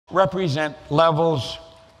represent levels.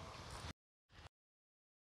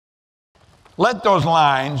 Let those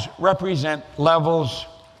lines represent levels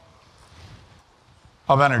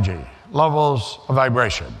of energy, levels of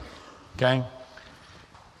vibration, okay?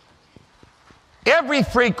 Every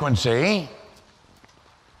frequency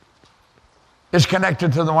is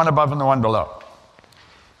connected to the one above and the one below.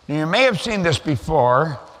 Now, you may have seen this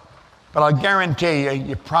before, but I'll guarantee you,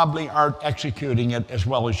 you probably aren't executing it as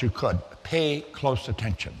well as you could. Pay close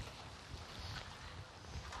attention.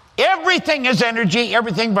 Everything is energy,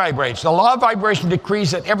 everything vibrates. The law of vibration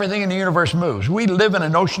decrees that everything in the universe moves. We live in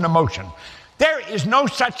an ocean of motion. There is no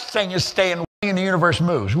such thing as staying in the universe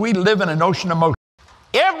moves. We live in an ocean of motion.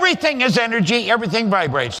 Everything is energy, everything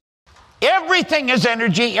vibrates. Everything is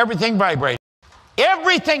energy, everything vibrates.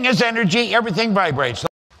 Everything is energy, everything vibrates.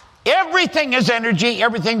 Everything is energy,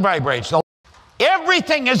 everything vibrates.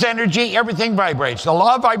 Everything is energy, everything vibrates. The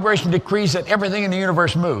law of vibration decrees that everything in the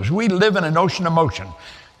universe moves. We live in an ocean of motion.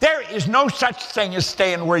 There is no such thing as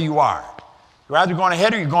staying where you are. You're either going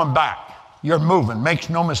ahead or you're going back. You're moving, makes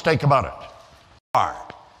no mistake about it.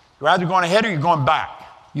 You're either going ahead or you're going back.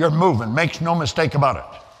 You're moving, makes no mistake about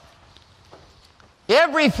it.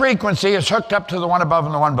 Every frequency is hooked up to the one above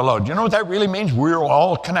and the one below. Do you know what that really means? We're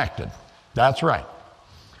all connected. That's right.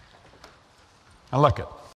 Now look it.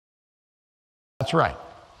 That's right.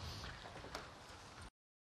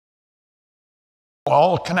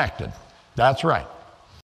 All connected. That's right.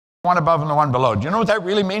 One above and the one below. Do you know what that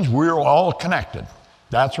really means? We're all connected.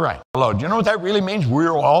 That's right. Below. Do you know what that really means?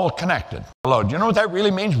 We're all connected. Below. Do you know what that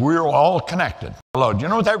really means? We're all connected. Below. Do you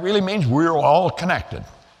know what that really means? We're all connected.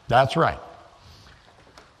 That's right.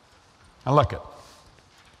 Now look it.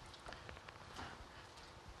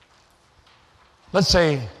 Let's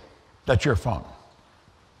say that's your phone.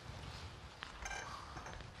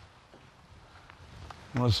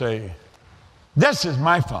 And we'll say, this is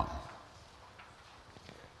my phone.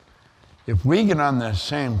 If we get on the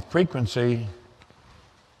same frequency,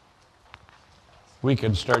 we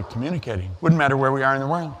can start communicating. Wouldn't matter where we are in the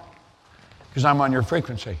world, because I'm on your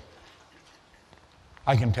frequency.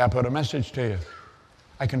 I can tap out a message to you.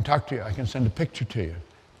 I can talk to you. I can send a picture to you.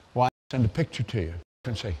 Why send a picture to you?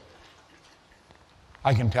 Frequency.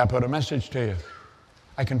 I can tap out a message to you.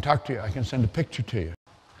 I can talk to you. I can send a picture to you,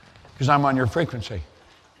 because I'm on your frequency.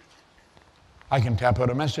 I can tap out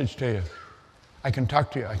a message to you. I can talk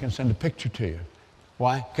to you. I can send a picture to you.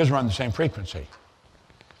 Why? Because we're on the same frequency.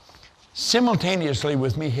 Simultaneously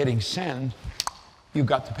with me hitting send, you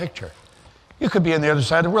got the picture. You could be on the other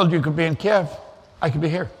side of the world. You could be in Kiev. I could be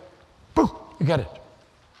here. Boom, you get it.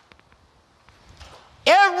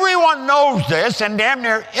 Everyone knows this, and damn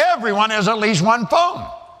near everyone has at least one phone.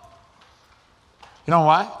 You know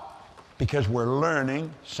why? Because we're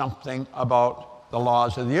learning something about the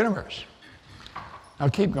laws of the universe. Now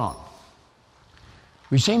keep going.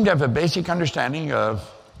 We seem to have a basic understanding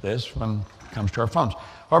of this when it comes to our phones.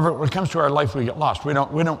 However, when it comes to our life, we get lost. We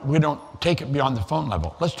don't take it beyond the phone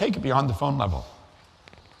level. Let's take it beyond the phone level.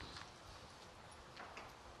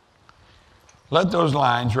 Let those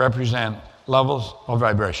lines represent levels of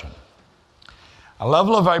vibration. A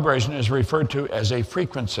level of vibration is referred to as a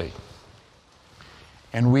frequency.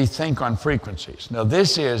 And we think on frequencies. Now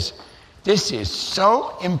this is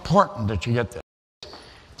so important that you get this.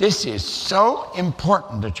 This is so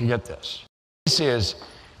important that you get this.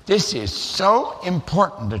 This is so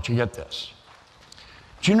important that you get this.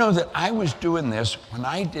 Do you know that I was doing this when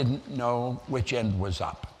I didn't know which end was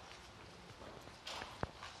up?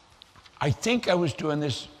 I think I was doing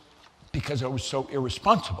this because I was so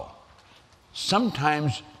irresponsible.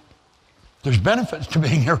 Sometimes there's benefits to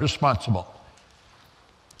being irresponsible.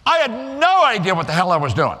 I had no idea what the hell I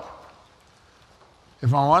was doing.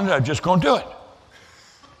 If I wanted, I'd just go and do it.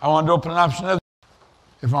 I wanted to open an option.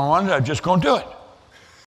 If I wanted, I'd just go and do it.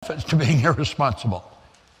 Benefits to being irresponsible.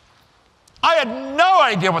 I had no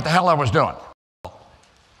idea what the hell I was doing.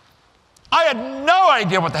 I had no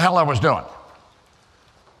idea what the hell I was doing.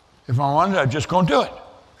 If I wanted, I'd just go and do it.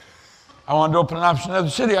 I wanted to open an office in another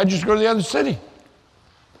city. I'd just go to the other city.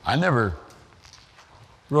 I never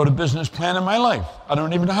wrote a business plan in my life. I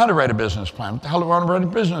don't even know how to write a business plan. What the hell do I want to write a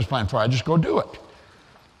business plan for? I just go do it.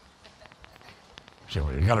 You say,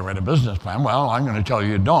 well, you got to write a business plan. Well, I'm going to tell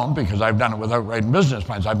you don't, because I've done it without writing business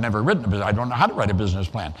plans. I've never written a business. I don't know how to write a business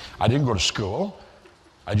plan. I didn't go to school.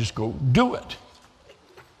 I just go do it.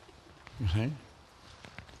 You see?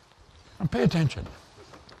 And pay attention.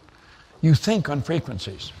 You think on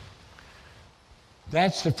frequencies.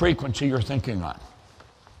 That's the frequency you're thinking on.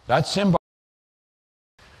 That's symbol.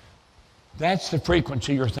 That's the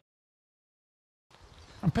frequency you're thinking.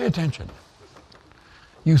 And pay attention.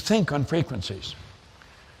 You think on frequencies.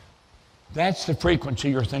 That's the frequency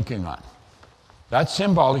you're thinking on. That's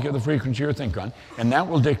symbolic of the frequency you're thinking on, and that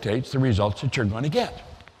will dictate the results that you're going to get.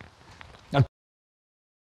 Now,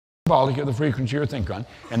 symbolic of the frequency you're thinking on,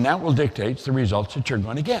 and that will dictate the results that you're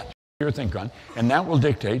going to get. You're thinking on, and that will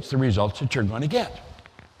dictate the results that you're going to get.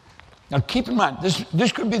 Now, keep in mind,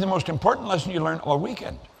 this could be the most important lesson you learn all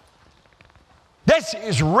weekend. This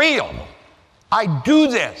is real. I do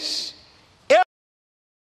this.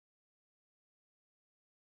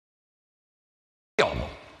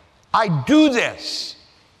 I do this.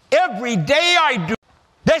 Every day I do.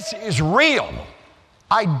 This is real.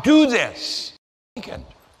 I do this.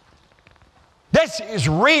 This is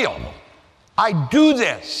real. I do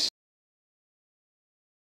this.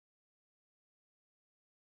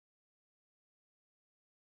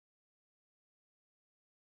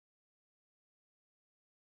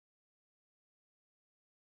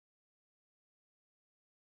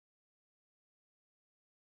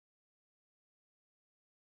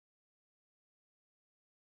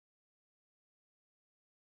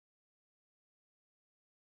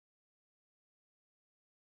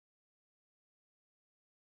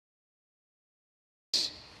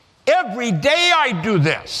 Every day I do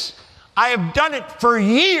this. I have done it for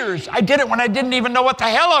years. I did it when I didn't even know what the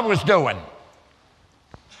hell I was doing.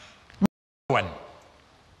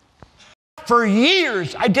 For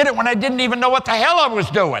years, I did it when I didn't even know what the hell I was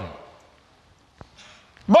doing.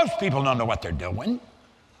 Most people don't know what they're doing.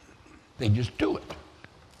 They just do it.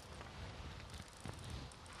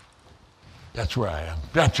 That's where I am.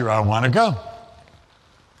 That's where I want to go.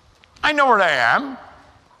 I know where I am.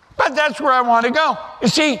 But that's where I want to go. You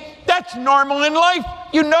see, that's normal in life.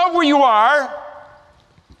 You know where you are,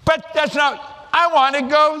 but that's not, I want to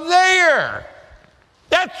go there.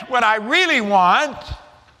 That's what I really want.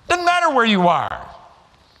 Doesn't matter where you are.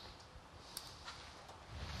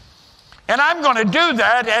 And I'm going to do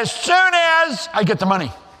that as soon as I get the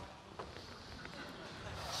money.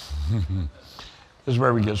 This is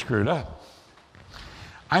where we get screwed up.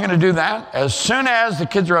 I'm going to do that as soon as the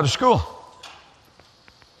kids are out of school.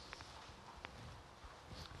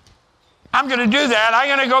 I'm going to do that. I'm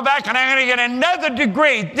going to go back and I'm going to get another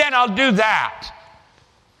degree. Then I'll do that.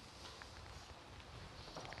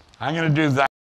 I'm going to do that.